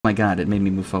my god, it made me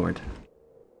move forward.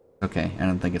 Okay, I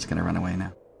don't think it's gonna run away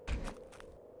now.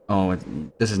 Oh,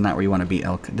 this is not where you want to be,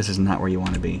 Elk. This is not where you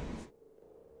want to be.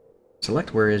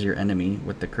 Select where is your enemy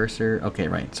with the cursor. Okay,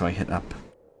 right, so I hit up.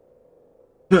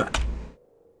 Ugh.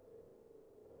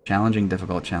 Challenging,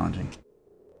 difficult, challenging.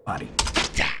 Body.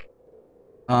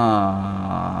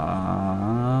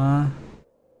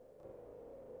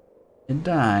 It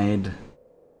died.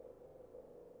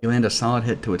 You land a solid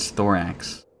hit to its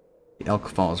thorax. The elk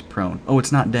falls prone. Oh,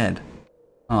 it's not dead.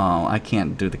 Oh, I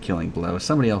can't do the killing blow.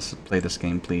 Somebody else play this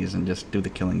game, please, and just do the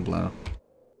killing blow.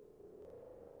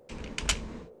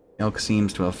 Elk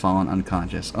seems to have fallen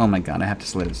unconscious. Oh my god, I have to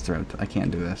slit its throat. I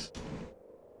can't do this.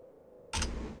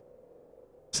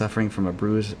 Suffering from a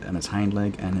bruise on its hind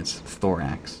leg and its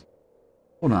thorax.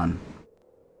 Hold on.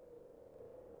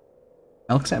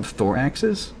 Elks have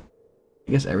thoraxes?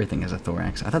 I guess everything has a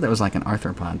thorax. I thought that was like an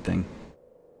arthropod thing.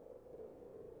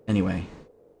 Anyway.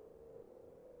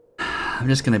 I'm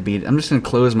just gonna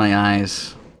close my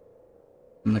eyes.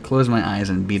 I'm gonna close my eyes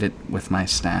and beat it with my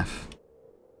staff.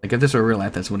 Like if this were real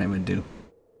life, that's what I would do.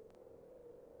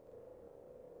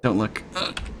 Don't look.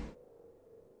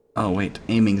 Oh wait,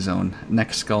 aiming zone.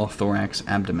 Neck, skull, thorax,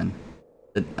 abdomen.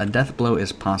 A death blow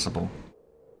is possible.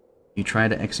 You try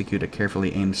to execute a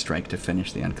carefully aimed strike to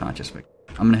finish the unconscious victim.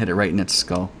 I'm gonna hit it right in its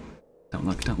skull. Don't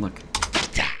look, don't look.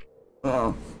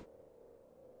 Oh.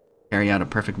 Carry out a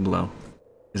perfect blow.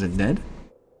 Is it dead?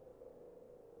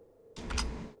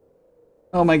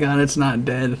 Oh my god, it's not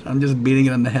dead. I'm just beating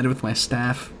it on the head with my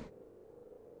staff.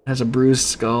 It has a bruised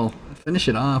skull. Finish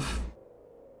it off.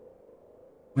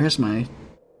 Where's my...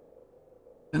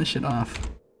 Finish it off.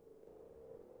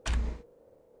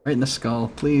 Right in the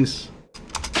skull, please.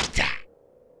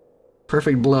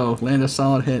 Perfect blow. Land a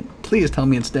solid hit. Please tell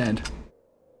me it's dead.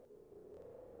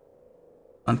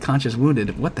 Unconscious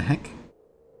wounded. What the heck?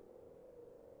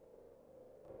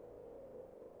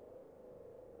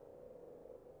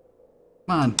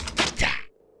 Come on.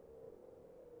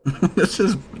 This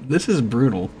is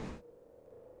brutal.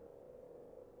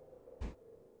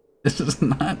 This is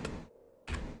not.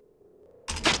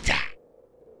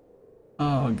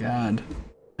 Oh god.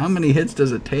 How many hits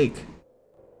does it take?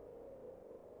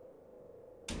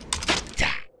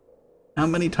 How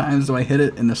many times do I hit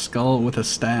it in the skull with a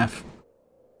staff?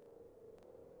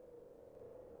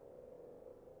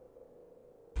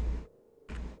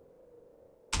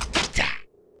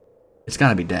 It's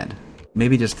gotta be dead.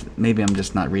 Maybe I'm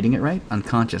just not reading it right.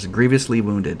 Unconscious, grievously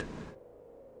wounded.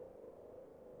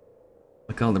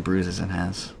 Look at all the bruises it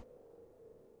has.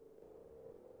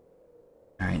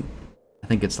 Alright. I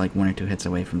think it's like 1 or 2 hits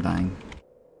away from dying.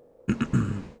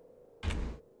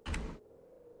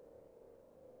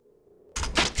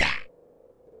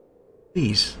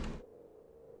 Please.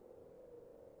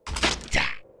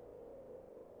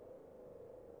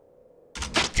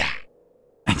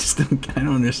 I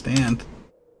don't understand.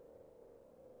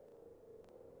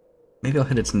 Maybe I'll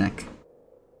hit its neck.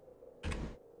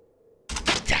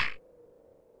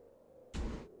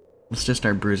 Let's just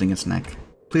start bruising its neck.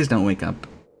 Please don't wake up.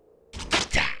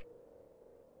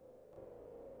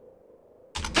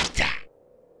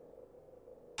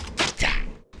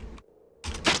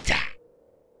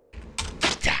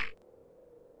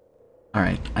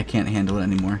 Alright, I can't handle it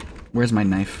anymore. Where's my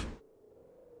knife?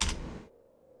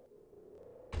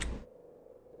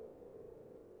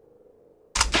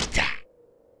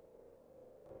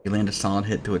 You land a solid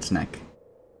hit to its neck.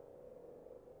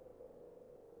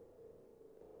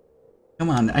 Come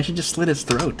on, I should just slit its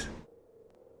throat.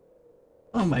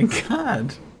 Oh my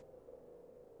god.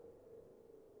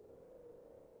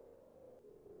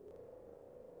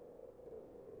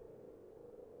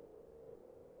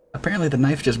 Apparently the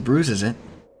knife just bruises it.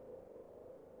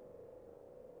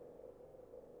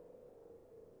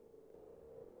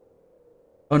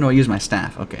 Oh no, I use my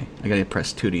staff. Okay, I gotta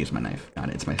press 2 to use my knife. Got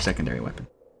it, it's my secondary weapon.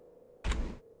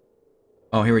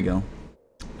 Oh, here we go.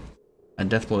 A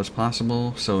death blow is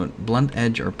possible, so blunt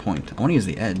edge or point. I want to use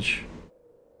the edge.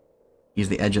 Use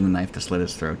the edge of the knife to slit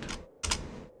its throat.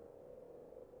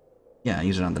 Yeah,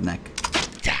 use it on the neck.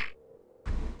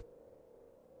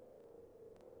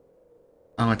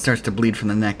 Oh, it starts to bleed from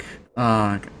the neck.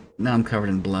 Oh, now I'm covered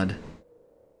in blood.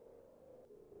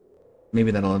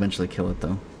 Maybe that'll eventually kill it,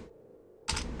 though.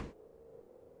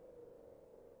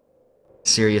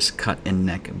 Serious cut in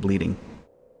neck, bleeding.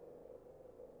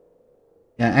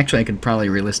 Yeah, actually I could probably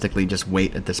realistically just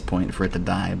wait at this point for it to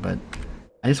die, but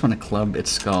I just want to club its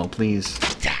skull, please.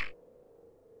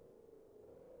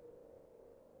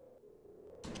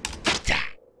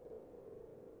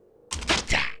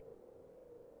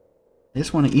 I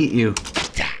just want to eat you.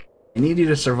 I need you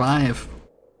to survive.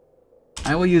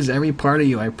 I will use every part of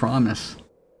you, I promise.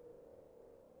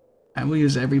 I will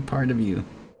use every part of you.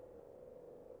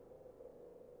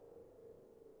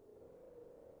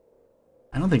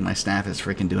 I don't think my staff is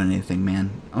freaking doing anything,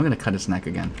 man. I'm gonna cut its neck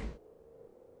again.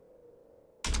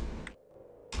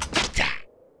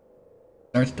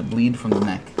 Starts to bleed from the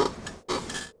neck.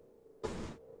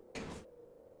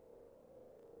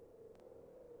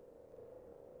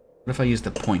 What if I use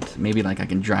the point? Maybe like I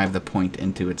can drive the point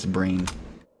into its brain.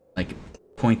 Like,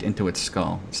 point into its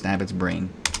skull. Stab its brain.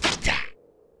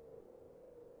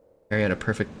 Carry out a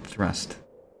perfect thrust.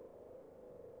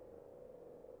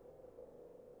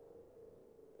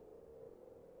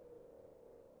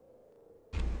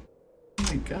 Oh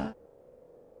my god.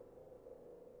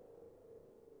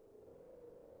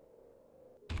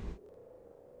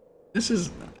 This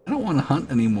is... I don't want to hunt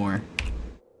anymore.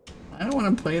 I don't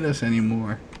want to play this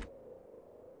anymore.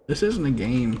 This isn't a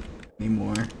game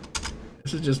anymore.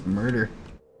 This is just murder.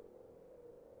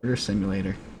 Murder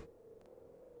simulator.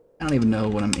 I don't even know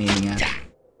what I'm aiming at.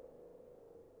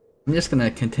 I'm just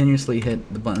gonna continuously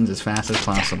hit the buttons as fast as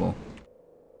possible.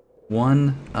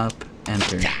 1, up,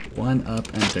 enter. 1,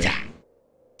 up, enter.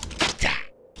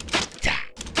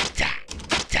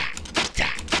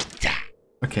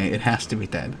 Okay, it has to be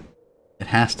dead. It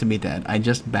has to be dead. I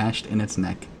just bashed in its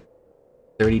neck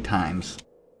 30 times.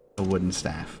 A wooden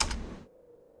staff.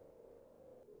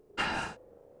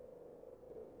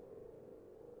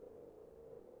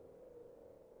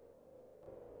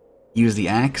 Use the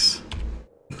axe.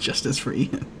 Justice for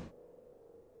Ian.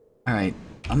 Alright,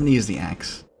 I'm gonna use the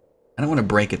axe. I don't want to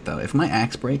break it though. If my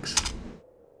axe breaks, I'll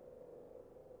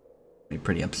be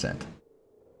pretty upset.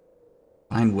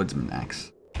 Find woodsman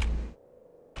axe.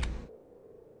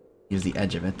 Use the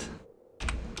edge of it.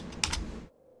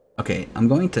 Okay, I'm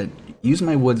going to use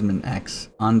my woodsman axe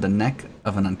on the neck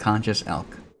of an unconscious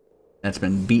elk that's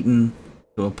been beaten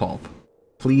to a pulp.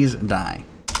 Please die.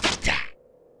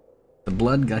 The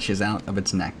blood gushes out of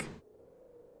its neck.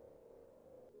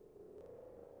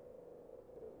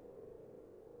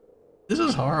 This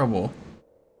is horrible.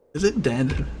 Is it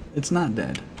dead? It's not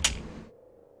dead.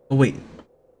 Oh wait.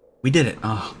 We did it.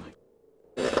 Oh my.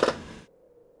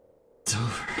 It's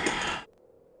over.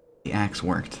 The axe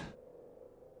worked.